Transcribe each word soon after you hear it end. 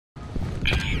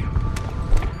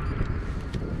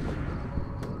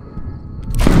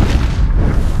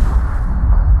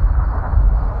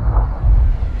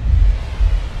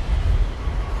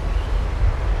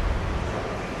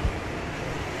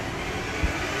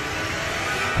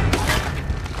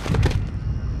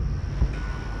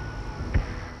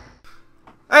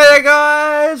Hey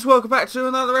guys, welcome back to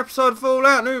another episode of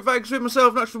Fallout New Vegas with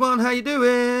myself, Knux Veeone. How you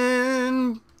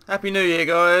doing? Happy New Year,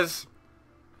 guys.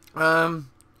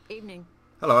 Evening.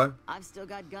 Hello. I've still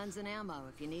got guns and ammo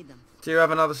if you need them. Do you have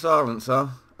another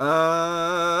silencer?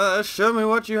 Show me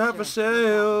what you have for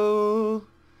sale.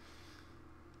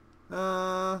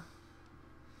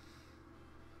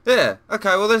 Yeah,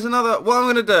 okay, well there's another, what I'm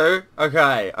going to do,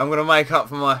 okay, I'm going to make up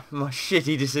for my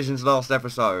shitty decisions last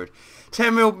episode.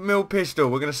 10mm pistol,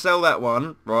 we're going to sell that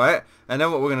one, right, and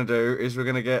then what we're going to do is we're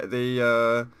going to get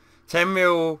the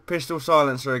 10mm pistol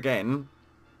silencer again.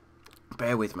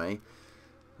 Bear with me.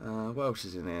 What else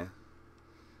is in here?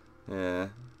 Yeah,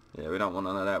 we don't want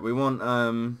none of that. We want,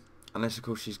 unless of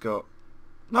course she's got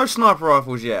no sniper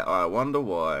rifles yet, I wonder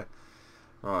why.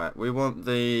 Right, we want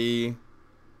the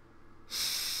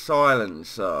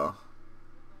silencer,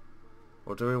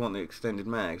 or do we want the extended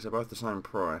mags? They're both the same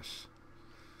price.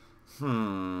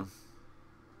 We're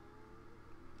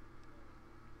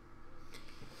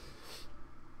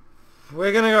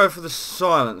gonna go for the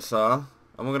silencer,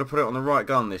 and we're gonna put it on the right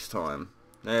gun this time.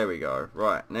 There we go.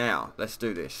 Right, now let's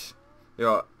do this. You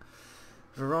got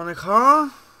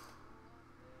Veronica.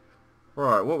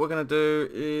 Right, what we're gonna do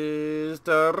is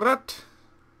the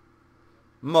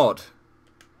mod.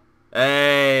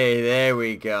 Hey, there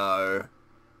we go.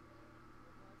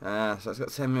 So it's got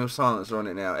 10mm silencer on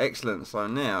it now. Excellent. So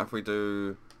now if we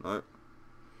do, nope,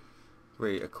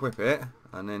 we equip it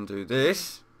and then do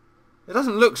this. It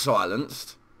doesn't look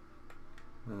silenced.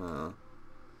 Oh,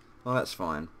 well, that's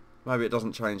fine. Maybe it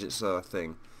doesn't change its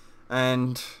thing.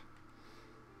 And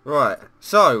right.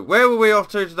 So where were we off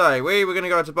to today? We were going to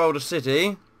go to Boulder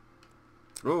City.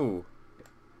 Ooh.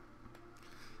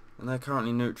 And they're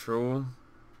currently neutral.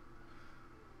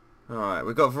 Alright,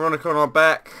 we've got Veronica on our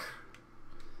back.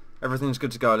 Everything's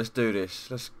good to go. Let's do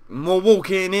this. We're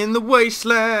walking in the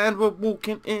wasteland. We're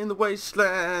walking in the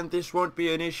wasteland. This won't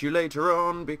be an issue later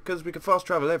on because we can fast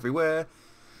travel everywhere.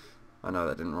 I know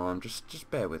that didn't rhyme.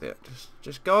 Just bear with it.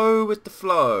 Just go with the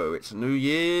flow. It's a new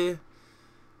year.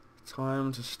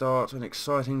 Time to start an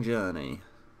exciting journey.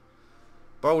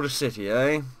 Boulder City,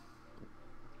 eh?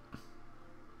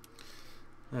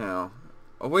 Now,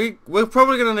 we're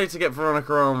probably going to need to get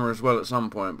Veronica armor as well at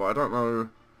some point, but I don't know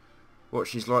what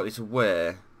she's likely to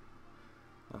wear.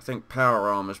 I think power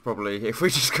armor is probably, if we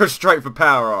just go straight for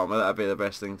power armor, that'd be the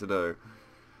best thing to do.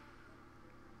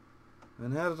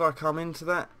 And how did I come into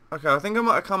that? Okay, I think I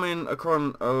might have come in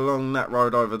along that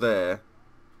road over there.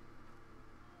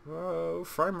 Whoa,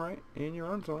 frame rate in your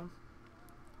own time.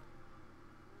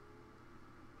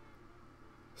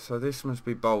 So this must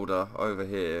be Boulder over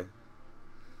here.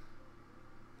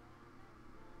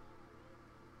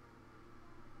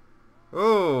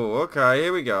 Oh, okay,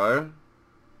 here we go.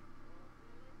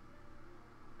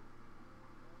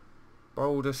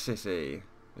 Boulder City.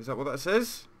 Is that what that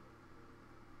says?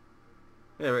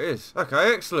 Yeah, it is.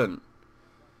 Okay, excellent.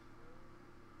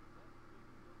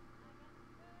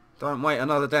 Don't wait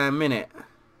another damn minute.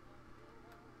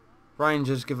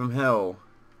 Rangers give them hell.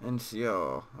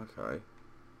 NCR. Okay.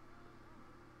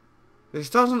 This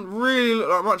doesn't really look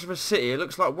like much of a city. It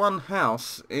looks like one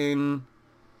house in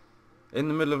the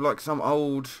middle of like some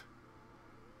old...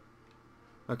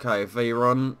 Okay,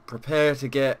 Veeone, prepare to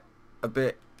get a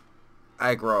bit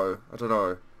aggro. I don't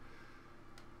know.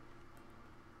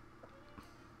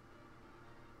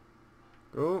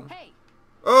 Oh. Hey.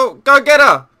 Oh, go get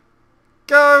her!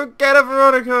 Go get her,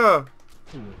 Veronica!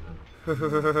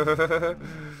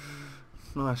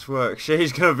 Nice work.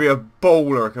 She's going to be a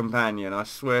baller companion, I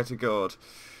swear to God.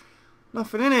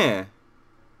 Nothing in here.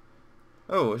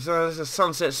 Oh, there's a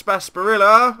Sunset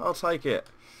Sarsaparilla. I'll take it.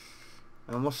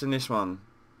 And what's in this one?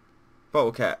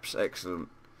 Bottle caps. Excellent.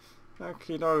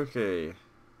 Okie dokie.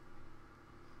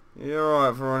 You're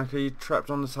alright, Veronica. You're trapped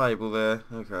on the table there.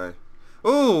 Okay.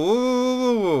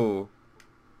 Ooh.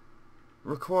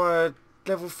 Required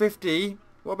level 50.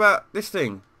 What about this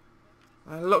thing?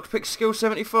 Lockpick skill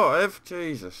 75.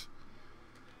 Jesus.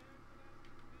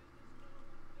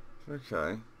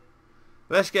 Okay.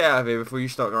 Let's get out of here before you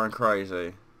start going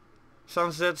crazy.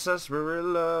 Sunset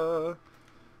Sarsaparilla.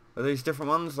 Are these different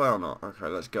ones? They are not. Okay,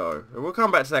 let's go. We'll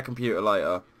come back to that computer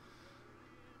later.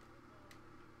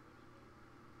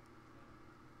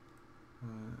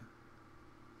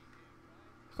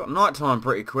 Got night time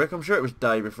pretty quick. I'm sure it was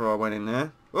day before I went in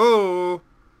there. Oh!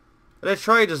 There's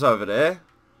traders over there.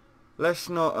 Let's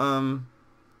not,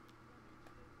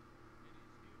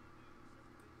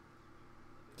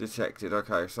 detected.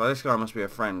 Okay, so this guy must be a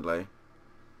friendly.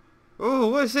 Oh,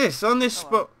 what is this? On this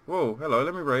spot... Whoa, hello,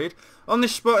 let me read. On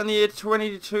this spot in the year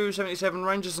 2277,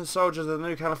 Rangers and soldiers of the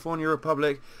New California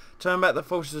Republic turned back the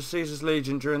forces of Caesar's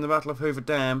Legion during the Battle of Hoover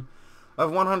Dam.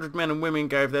 Over 100 men and women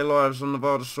gave their lives on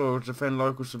Nevada soil to defend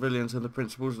local civilians and the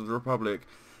principles of the Republic.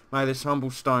 May this humble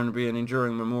stone be an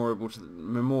enduring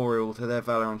memorial to their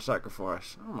valour and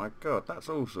sacrifice. Oh my god, that's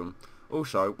awesome.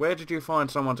 Also, where did you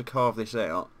find someone to carve this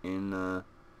out? In,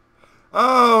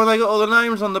 Oh, and they got all the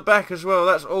names on the back as well.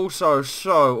 That's also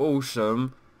so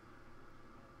awesome.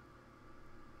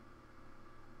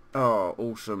 Oh,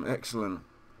 awesome. Excellent.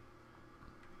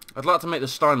 I'd like to meet the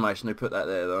stonemason who put that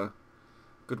there, though.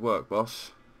 Good work,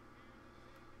 boss.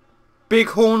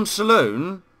 Bighorn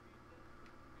Saloon?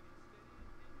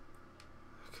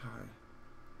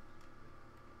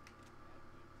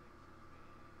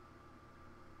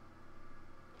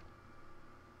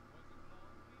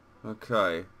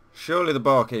 Okay. Surely the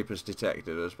barkeeper's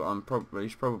detected us, but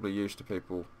he's probably used to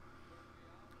people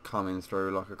coming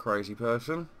through like a crazy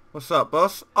person. What's up,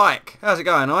 boss? Ike! How's it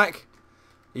going, Ike?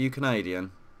 Are you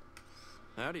Canadian?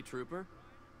 Howdy, trooper.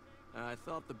 I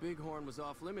thought the Bighorn was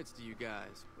off limits to you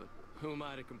guys, but who am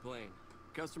I to complain?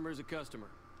 Customer's a customer.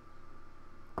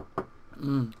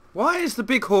 Why is the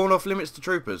Bighorn off limits to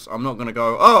troopers? I'm not going to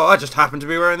go, oh, I just happen to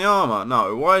be wearing the armour.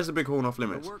 No, why is the Bighorn off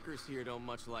limits? The workers here don't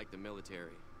much like the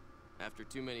military. After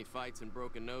too many fights and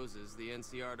broken noses, the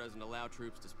NCR doesn't allow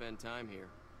troops to spend time here.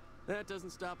 That doesn't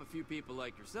stop a few people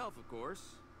like yourself, of course.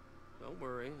 Don't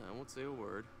worry, I won't say a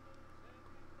word.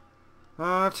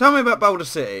 Tell me about Boulder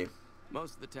City.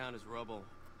 Most of the town is rubble,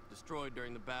 destroyed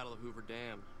during the Battle of Hoover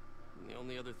Dam. And the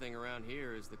only other thing around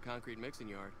here is the concrete mixing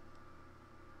yard.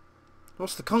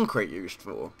 What's the concrete used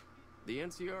for? The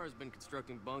NCR has been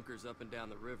constructing bunkers up and down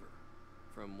the river.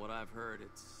 From what I've heard,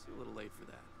 it's a little late for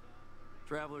that.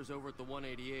 Travelers over at the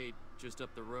 188, just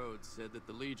up the road, said that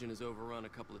the Legion has overrun a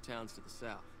couple of towns to the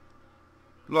south.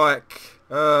 Like,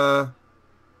 Nipton?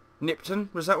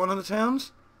 Was that one of the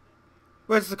towns?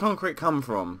 Where does the concrete come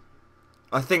from?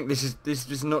 I think this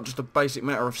is not just a basic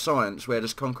matter of science. Where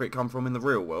does concrete come from in the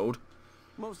real world?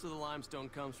 Most of the limestone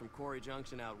comes from Quarry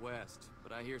Junction out west,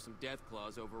 but I hear some death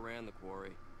claws overran the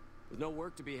quarry. With no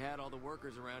work to be had, all the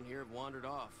workers around here have wandered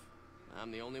off.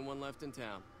 I'm the only one left in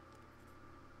town.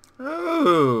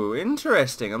 Oh,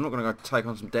 interesting. I'm not going to go take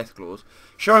on some death claws.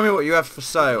 Show me what you have for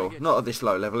sale. Not at this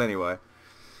low level anyway.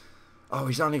 Oh,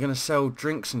 he's only going to sell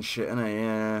drinks and shit, isn't he?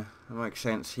 Yeah, that makes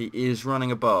sense. He is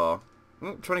running a bar.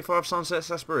 25 Sunset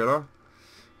Sarsaparilla.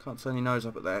 Can't turn your nose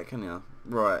up at that, can you?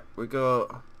 Right, we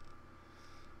got...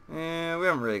 Yeah, we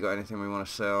haven't really got anything we want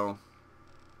to sell.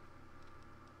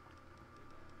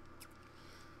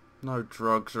 No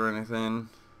drugs or anything.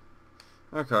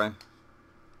 Okay.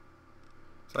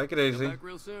 Take it easy. Come back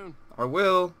real soon. I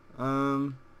will.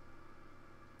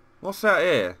 What's that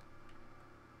here?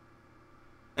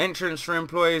 Entrance for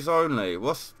employees only.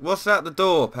 What's at the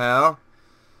door, pal?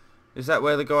 Is that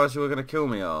where the guys who are going to kill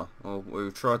me are? Or who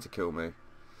tried to kill me?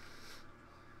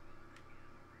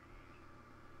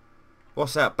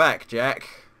 What's that back,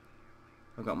 Jack?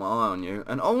 I've got my eye on you.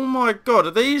 And oh my god,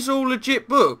 are these all legit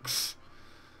books?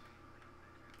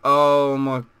 Oh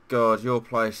my god, your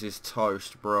place is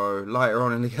toast, bro. Later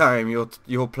on in the game,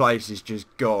 your place is just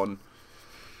gone.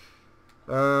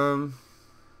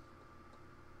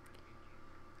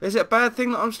 Is it a bad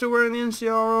thing that I'm still wearing the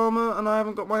NCR armour and I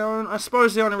haven't got my own? I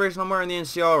suppose the only reason I'm wearing the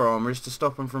NCR armour is to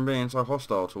stop them from being so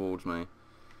hostile towards me.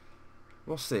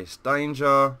 What's this?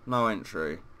 Danger, no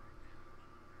entry.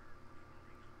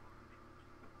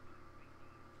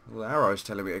 Well, the arrow's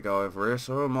telling me to go over here,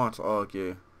 so who am I to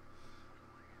argue?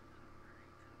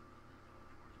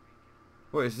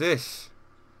 What is this?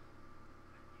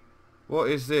 What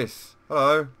is this?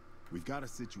 Hello? We've got a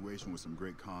situation with some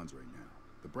great cons right now.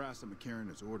 The brass at McCarran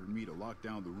has ordered me to lock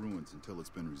down the ruins until it's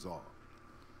been resolved.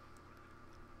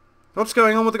 What's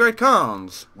going on with the Great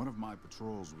Khans? One of my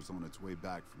patrols was on its way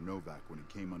back from Novak when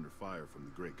it came under fire from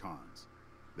the Great Khans.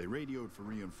 They radioed for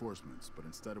reinforcements, but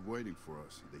instead of waiting for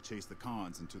us, they chased the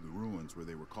Khans into the ruins where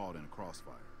they were caught in a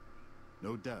crossfire.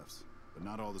 No deaths, but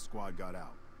not all the squad got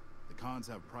out. The Khans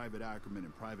have Private Ackerman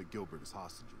and Private Gilbert as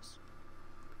hostages.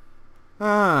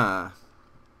 Ah.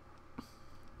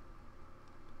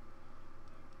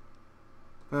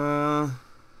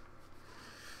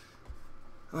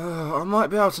 I might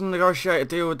be able to negotiate a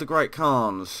deal with the Great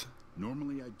Khans.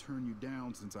 Normally I'd turn you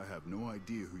down since I have no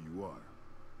idea who you are.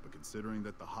 But considering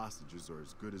that the hostages are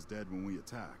as good as dead when we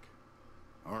attack.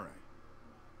 Alright.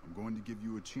 I'm going to give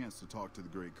you a chance to talk to the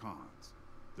Great Khans.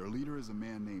 Their leader is a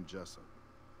man named Jessup.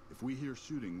 If we hear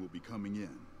shooting, we'll be coming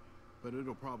in. But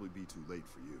it'll probably be too late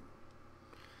for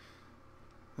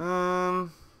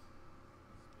you.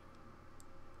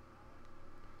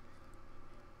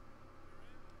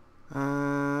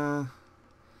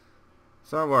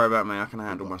 Don't worry about me, I can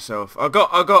handle myself. I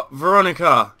got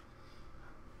Veronica!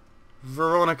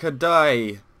 Veronica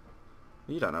Day.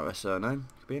 You don't know her surname.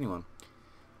 Could be anyone.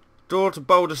 Door to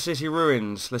Boulder City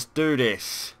Ruins. Let's do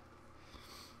this.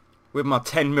 With my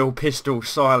 10mm pistol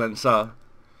silencer.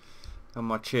 And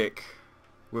my chick.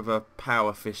 With a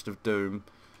power fist of doom.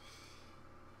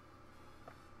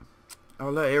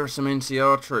 Oh look, here are some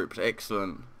NCR troops.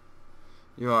 Excellent.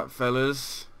 You alright,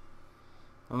 fellas?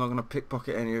 I'm not going to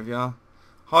pickpocket any of ya.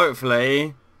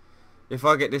 Hopefully, if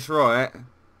I get this right...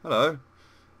 Hello.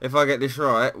 If I get this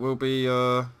right, we'll be...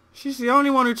 She's the only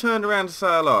one who turned around to say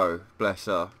hello. Bless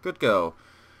her. Good girl.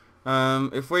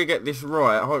 If we get this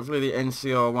right, hopefully the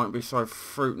NCR won't be so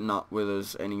fruit nut with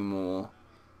us anymore.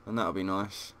 And that'll be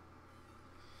nice.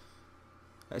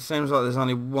 It seems like there's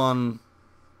only one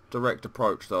direct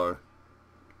approach though.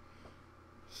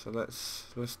 So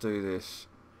let's do this.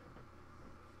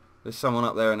 There's someone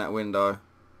up there in that window.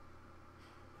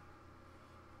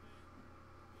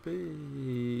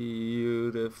 Beautiful.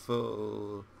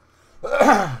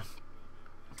 I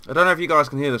don't know if you guys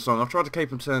can hear the song. I've tried to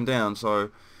keep them turned down so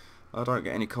I don't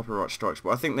get any copyright strikes. But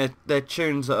I think they're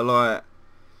tunes that are like...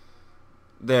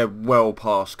 They're well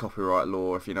past copyright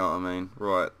law, if you know what I mean.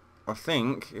 Right. I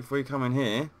think if we come in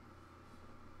here...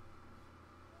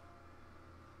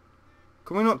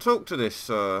 Can we not talk to this,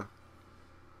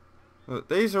 Look,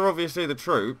 these are obviously the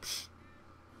troops.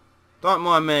 Don't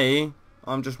mind me.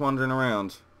 I'm just wandering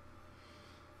around.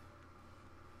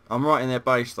 I'm right in their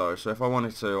base though, so if I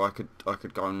wanted to, I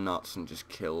could go nuts and just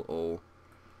kill all.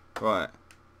 Right.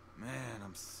 Man,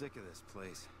 I'm sick of this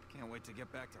place. Can't wait to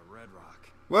get back to Red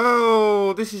Rock.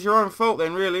 Well, this is your own fault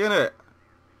then, really, isn't it?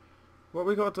 What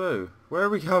we got to do? Where are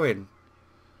we going?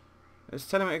 It's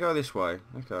telling me to go this way.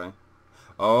 Okay.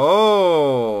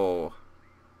 Oh!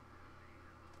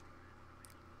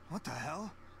 What the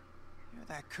hell? You're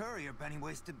that courier Benny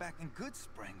wasted back in Good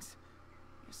Springs.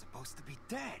 You're supposed to be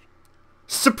dead.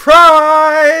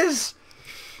 Surprise!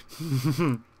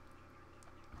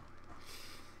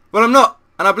 Well, I'm not.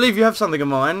 And I believe you have something in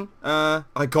mind.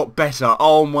 I got better.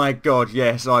 Oh my god,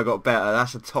 yes, I got better.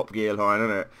 That's a Top Gear line,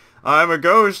 isn't it? I'm a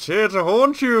ghost here to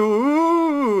haunt you.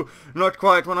 Ooh. Not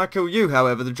quite when I kill you,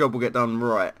 however, the job will get done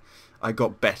right. I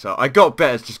got better. I got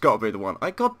better. It's just got to be the one.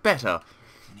 I got better.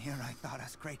 And here I thought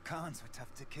us great cons were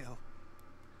tough to kill.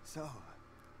 So,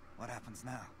 what happens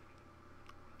now?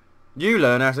 You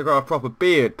learn how to grow a proper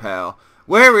beard, pal.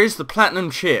 Where is the platinum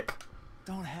chip?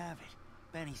 Don't have it.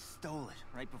 Benny stole it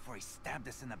right before he stabbed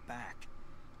us in the back.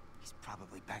 He's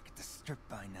probably back at the strip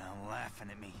by now, laughing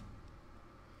at me.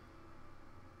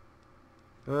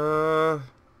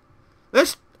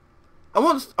 Let's... I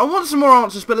want some more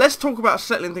answers, but let's talk about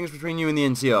settling things between you and the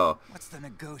NCR. What's to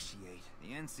negotiate? The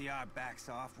NCR backs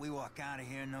off, we walk out of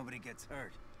here, nobody gets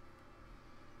hurt.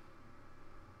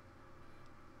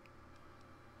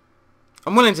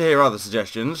 I'm willing to hear other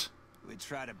suggestions. We'd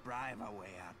try to bribe our way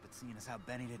out, but seeing as how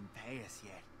Benny didn't pay us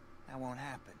yet, that won't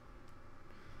happen.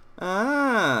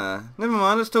 Ah, never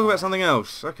mind, let's talk about something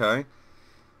else. Okay.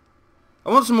 I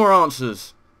want some more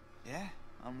answers. Yeah?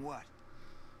 On what?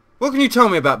 What can you tell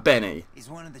me about Benny? He's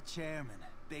one of the chairmen,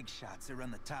 big shots that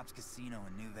run the Tops Casino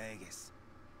in New Vegas.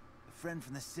 A friend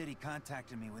from the city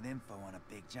contacted me with info on a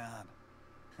big job.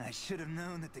 I should have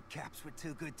known that the caps were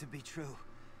too good to be true,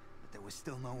 but there was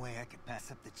still no way I could pass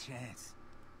up the chance.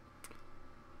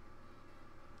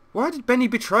 Why did Benny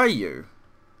betray you?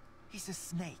 He's a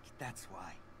snake, that's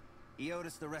why. He owed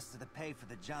us the rest of the pay for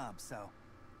the job, so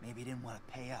maybe he didn't want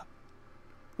to pay up.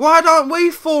 Why don't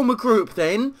we form a group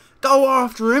then? Go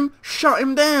after him, shut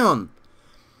him down.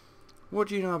 What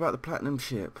do you know about the platinum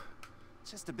chip?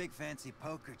 Just a big fancy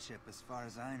poker chip as far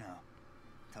as I know.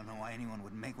 Don't know why anyone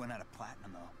would make one out of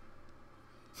platinum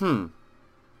though.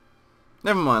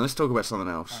 Never mind, let's talk about something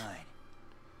else.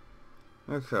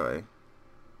 Fine. Okay.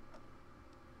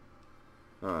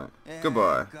 Alright. Yeah,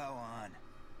 Goodbye. Go on.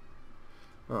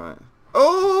 Alright.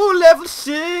 Oh, level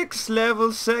 6!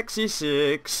 Level sexy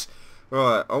 6.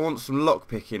 Right, I want some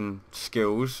lockpicking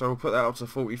skills, so we'll put that up to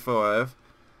 45.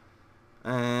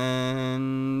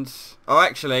 And... oh,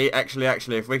 actually,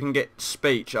 if we can get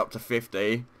speech up to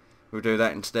 50, we'll do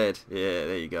that instead. Yeah,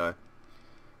 there you go.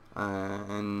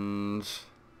 And...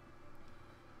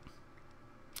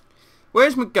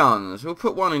 where's my guns? We'll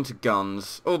put one into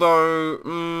guns. Although,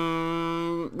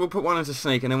 we'll put one into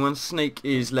sneak, and then when sneak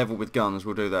is level with guns,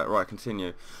 we'll do that. Right,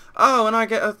 continue. Oh, and I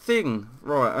get a thing.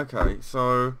 Right, okay,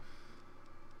 so...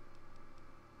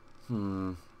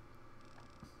 oh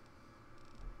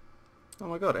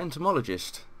my god,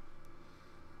 entomologist.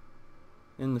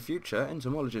 In the future,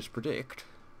 entomologists predict.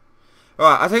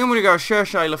 Alright, I think I'm going to go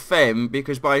Cherchez la Femme,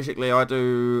 because basically I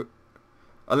do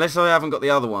Unless I haven't got the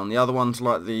other one. The other one's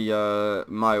like the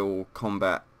male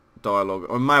combat dialogue,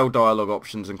 or male dialogue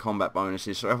options and combat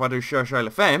bonuses. So if I do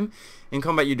KHAAAAAAAAAAAN Femme, in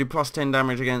combat you do plus 10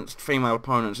 damage against female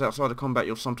opponents. Outside of combat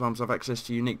you'll sometimes have access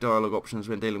to unique dialogue options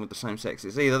when dealing with the same sex.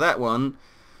 It's either that one,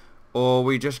 or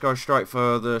we just go straight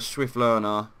for the Swift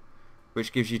Learner,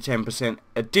 which gives you 10%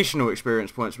 additional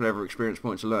experience points whenever experience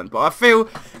points are learned. But I feel,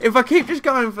 if I keep just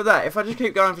going for that, if I just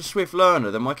keep going for Swift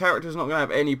Learner, then my character's not going to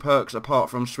have any perks apart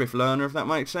from Swift Learner, if that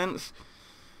makes sense.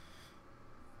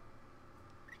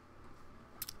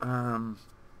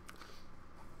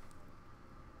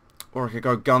 Or I could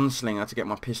go Gunslinger to get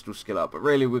my pistol skill up, but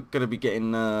really we're going to be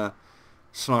getting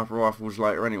sniper rifles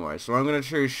later anyway. So I'm going to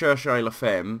choose KHAAAAAAAAAN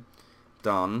Femme.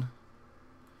 Done.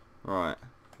 Right.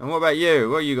 And what about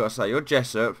you? What you got to say? You're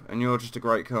Jessup, and you're just a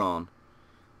Great Khan.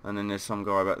 And then there's some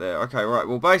guy back there. Okay, right.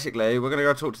 Well, basically, we're going to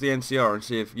go talk to the NCR and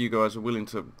see if you guys are willing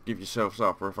to give yourselves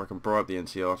up, or if I can bribe the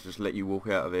NCR to just let you walk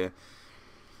out of here.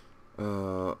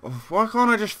 Why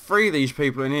can't I just free these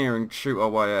people in here and shoot our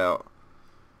way out?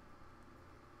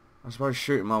 I suppose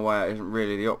shooting my way out isn't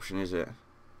really the option, is it?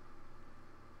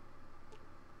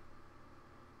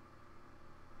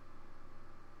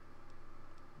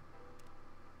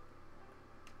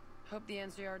 Hope the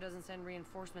NCR doesn't send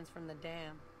reinforcements from the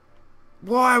dam.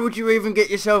 Why would you even get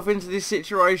yourself into this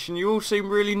situation? You all seem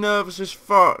really nervous as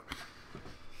fuck.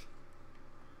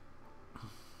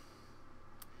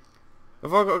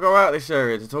 Have I got to go out this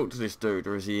area to talk to this dude,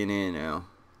 or is he in here now?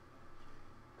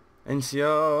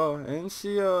 NCR,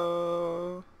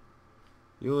 NCR,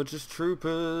 you're just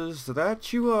troopers,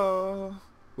 that you are.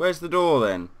 Where's the door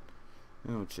then?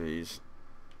 Oh jeez.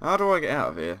 How do I get out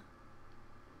of here?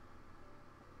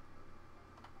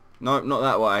 Nope, not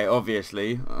that way,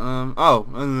 obviously.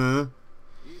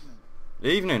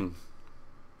 Evening.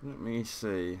 Let me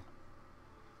see.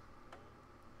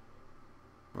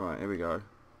 Right, here we go.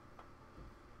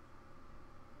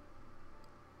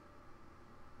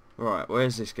 Right,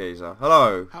 where's this geezer?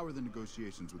 Hello. How are the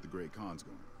negotiations with the Great Khans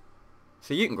going?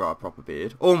 So you can grow a proper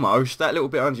beard. Almost. That little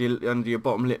bit under your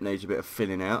bottom lip needs a bit of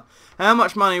filling out. How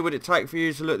much money would it take for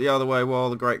you to look the other way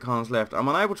while the Great Khans left? I'm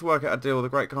unable to work out a deal. The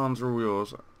Great Khans are all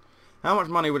yours. How much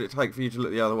money would it take for you to look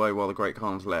the other way while the Great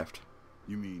Khans left?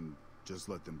 You mean, just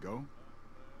let them go?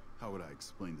 How would I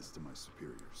explain this to my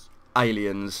superiors?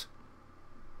 Aliens.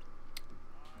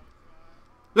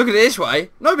 Look at it this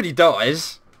way. Nobody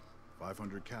dies.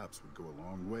 500 caps would go a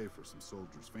long way for some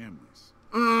soldiers' families.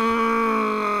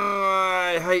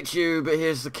 I hate you, but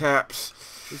here's the caps.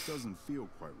 This doesn't feel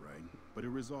quite right, but it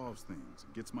resolves things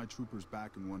and gets my troopers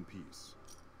back in one piece.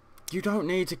 You don't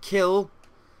need to kill.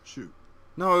 Shoot.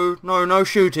 No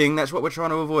shooting. That's what we're trying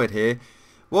to avoid here.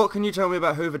 What can you tell me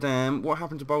about Hoover Dam? What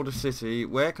happened to Boulder City?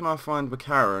 Where can I find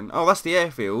McCarran? Oh, that's the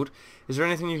airfield. Is there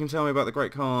anything you can tell me about the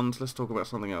Great Khans? Let's talk about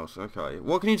something else. Okay.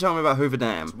 What can you tell me about Hoover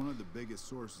Dam? It's one of the biggest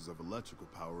sources of electrical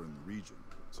power in the region,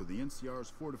 so the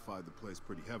NCR's fortified the place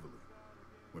pretty heavily.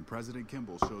 When President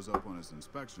Kimball shows up on his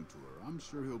inspection tour, I'm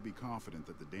sure he'll be confident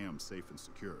that the dam's safe and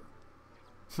secure.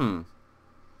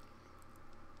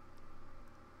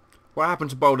 What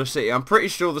happened to Boulder City? I'm pretty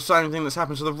sure the same thing that's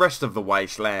happened to the rest of the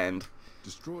wasteland.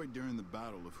 Destroyed during the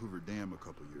Battle of Hoover Dam a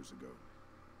couple years ago.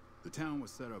 The town was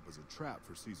set up as a trap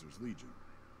for Caesar's Legion.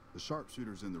 The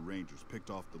sharpshooters and the Rangers picked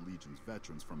off the Legion's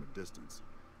veterans from a distance,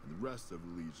 and the rest of the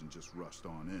Legion just rushed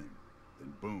on in.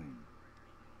 Then boom.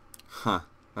 Huh.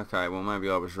 Okay, well maybe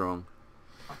I was wrong.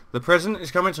 The president is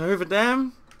coming to Hoover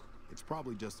Dam? It's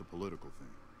probably just a political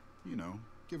thing. You know,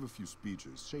 give a few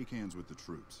speeches, shake hands with the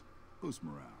troops, boost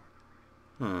morale.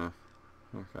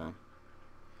 Okay.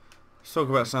 Let's talk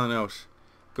about something else.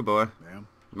 Good boy.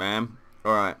 Ma'am.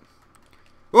 Alright.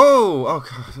 Whoa! Oh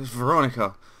god, there's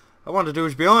Veronica. I wondered who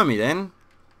was behind me then.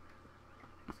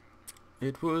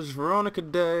 It was Veronica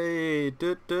Day.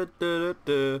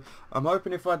 I'm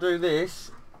hoping if I do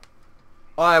this,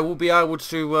 I will be able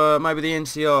to, maybe the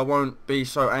NCR won't be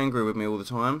so angry with me all the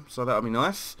time. So that'll be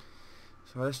nice.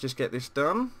 So let's just get this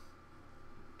done.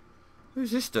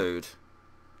 Who's this dude?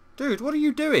 Dude, what are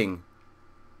you doing?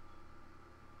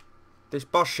 This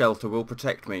bus shelter will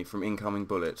protect me from incoming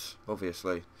bullets,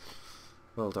 obviously.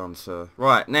 Well done, sir.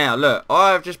 Right, now, look,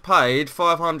 I've just paid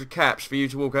 500 caps for you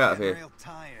to walk out of here. Real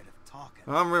tired of talking.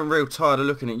 I'm real tired of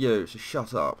looking at you, so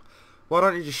shut up. Why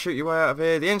don't you just shoot your way out of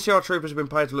here? The NCR troopers have been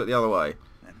paid to look the other way.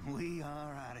 And we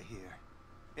are out of here.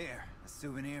 Here, a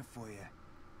souvenir for you.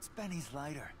 It's Benny's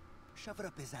lighter. Shove it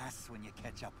up his ass when you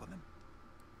catch up with him.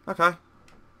 Okay.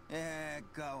 Yeah,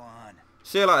 go on.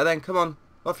 See you later then, come on.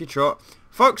 Off you trot.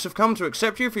 Folks have come to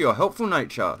accept you for your helpful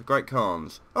nature, the Great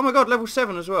Khans. Oh my god, level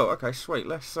 7 as well. Okay, sweet.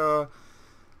 Let's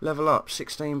level up.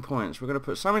 16 points. We're going to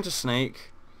put some into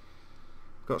sneak.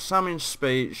 got some in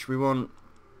speech. We want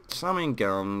some in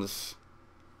guns.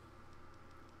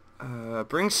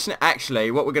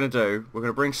 Actually, what we're going to do, we're going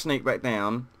to bring sneak back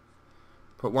down.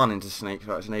 Put 1 into sneak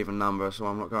so it's an even number, so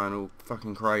I'm not going all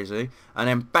fucking crazy. And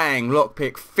then bang,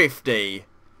 lockpick 50.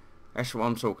 That's what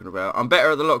I'm talking about. I'm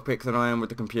better at the lockpick than I am with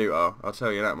the computer. I'll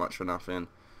tell you that much for nothing.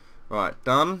 Right,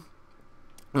 done.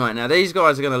 Right, now these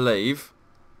guys are going to leave.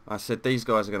 I said these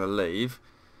guys are going to leave.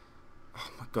 Oh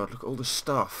my god, look at all the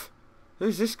stuff.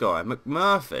 Who's this guy?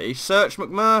 McMurphy? Search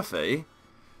McMurphy?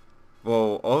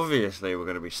 Well, obviously we're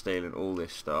going to be stealing all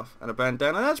this stuff. And a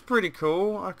bandana. That's pretty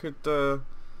cool. I could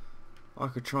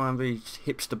try and be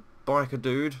hipster biker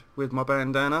dude with my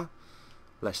bandana.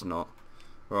 Let's not.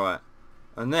 Right.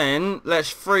 And then,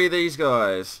 let's free these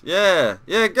guys. Yeah.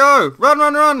 Yeah, go. Run,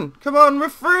 run, run. Come on, we're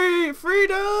free.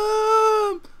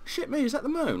 Freedom. Shit me, is that the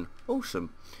moon?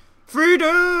 Awesome.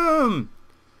 Freedom.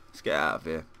 Let's get out of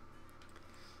here.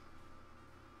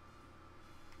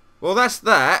 Well, that's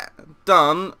that.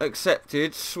 Done.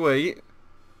 Accepted. Sweet.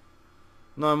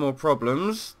 No more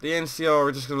problems. The NCR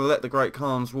are just going to let the Great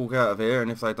Khans walk out of here,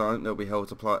 and if they don't, they'll be held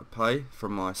to pay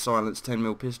from my silenced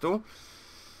 10mm pistol.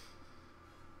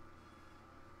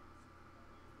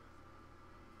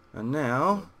 And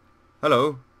now...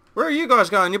 Hello. Where are you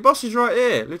guys going? Your boss is right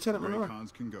here. Lieutenant Great Monroe.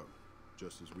 Khans can go,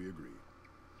 just as we agreed.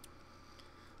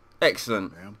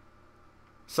 Excellent. Ma'am?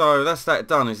 So, that's that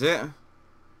done, is it?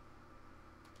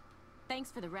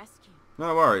 Thanks for the rescue.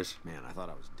 No worries. Man, I thought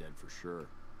I was dead for sure.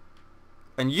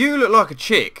 And you look like a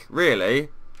chick, really.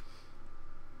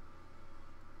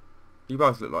 You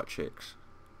both look like chicks.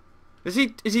 Is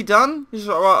he done? He's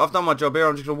like, right, I've done my job here,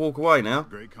 I'm just going to walk away now.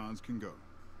 Great Khans can go,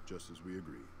 just as we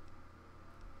agreed.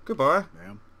 Goodbye.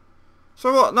 Ma'am?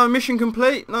 So what, no mission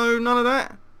complete? No, none of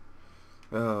that?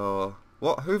 Oh,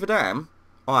 what, Hoover Dam?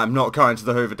 I'm not going to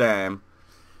the Hoover Dam.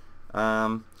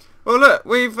 Well look,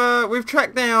 we've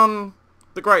tracked down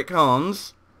the Great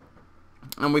Khans.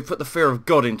 And we put the fear of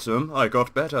God into them. I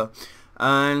got better.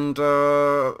 And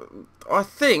I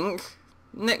think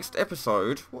next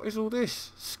episode, what is all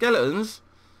this? Skeletons?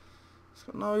 It's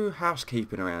got no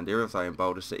housekeeping around here, have they, in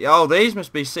Boulder City? Oh, these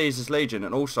must be Caesar's Legion.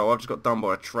 And also, I've just got done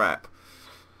by a trap.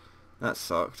 That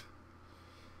sucked.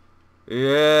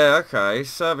 Yeah, okay.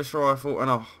 Service rifle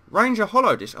and a Ranger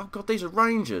hollow disc. Oh god, these are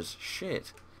Rangers.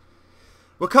 Shit.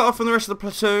 We're cut off from the rest of the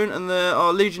platoon, and there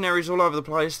are legionaries all over the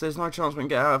place. There's no chance we can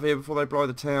get out of here before they blow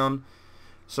the town.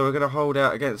 So we're going to hold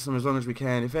out against them as long as we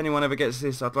can. If anyone ever gets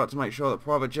this, I'd like to make sure that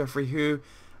Private Jeffrey Hugh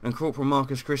and Corporal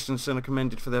Marcus Christensen are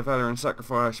commended for their valour and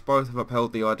sacrifice. Both have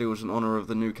upheld the ideals and honour of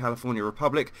the new California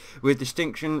Republic. With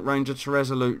distinction, Ranger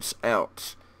Teresa Lutz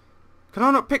out. Can I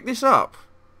not pick this up?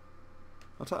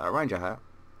 I'll take that Ranger hat.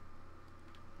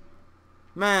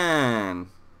 Man.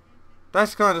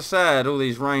 That's kind of sad, all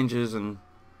these Rangers and...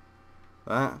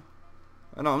 that.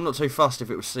 And I'm not too fussed if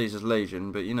it was Caesar's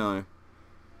Legion, but you know,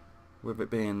 with it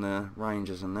being the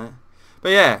Rangers and that. But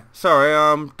yeah, sorry,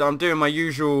 I'm doing my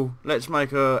usual let's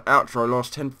make a outro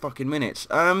last 10 fucking minutes.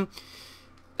 Let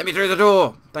me through the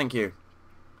door. Thank you.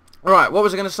 Alright, what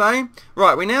was I going to say?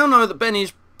 Right, we now know that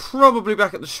Benny's probably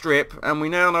back at the Strip, and we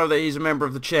now know that he's a member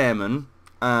of the chairman,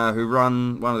 who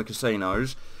run one of the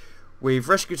casinos. We've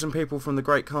rescued some people from the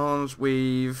Great Khans.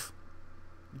 We've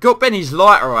got Benny's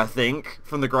lighter, I think,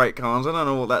 from the Great Khans. I don't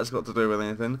know what that's got to do with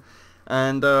anything.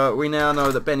 And we now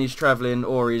know that Benny's travelling,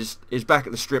 or is back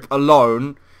at the Strip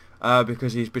alone,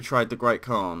 because he's betrayed the Great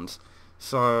Khans.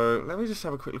 So, let me just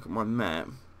have a quick look at my map.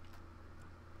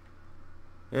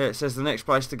 Yeah, it says the next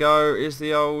place to go is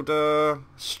the old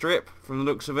Strip, from the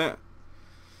looks of it.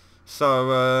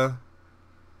 So,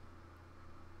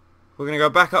 we're going to go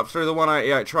back up through the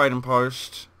 188 trading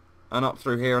post and up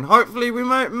through here, and hopefully we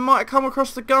might come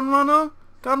across the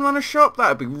gunrunner shop. That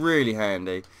would be really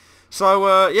handy.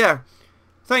 So yeah,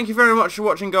 thank you very much for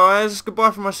watching, guys.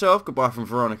 Goodbye from myself, goodbye from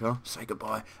Veronica, say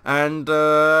goodbye, and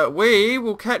we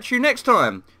will catch you next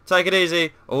time. Take it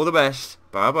easy, all the best,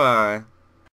 bye bye.